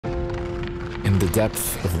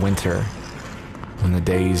depth of winter, when the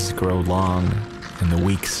days grow long and the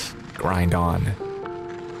weeks grind on,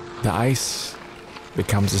 the ice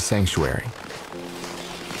becomes a sanctuary.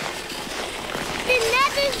 The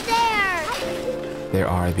net is there! There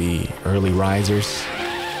are the early risers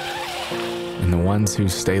and the ones who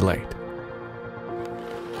stay late.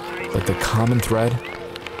 But the common thread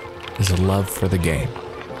is a love for the game,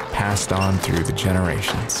 passed on through the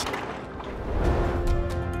generations.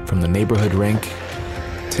 From the neighborhood rink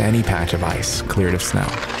to any patch of ice cleared of snow,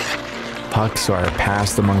 pucks are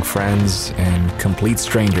passed among friends and complete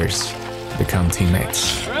strangers become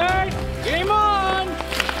teammates. Right, game on!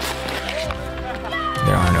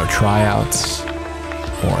 There are no tryouts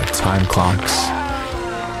or time clocks.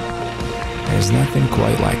 There's nothing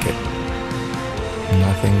quite like it.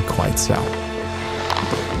 Nothing quite so.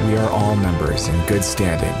 We are all members in good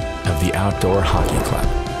standing of the Outdoor Hockey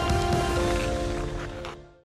Club.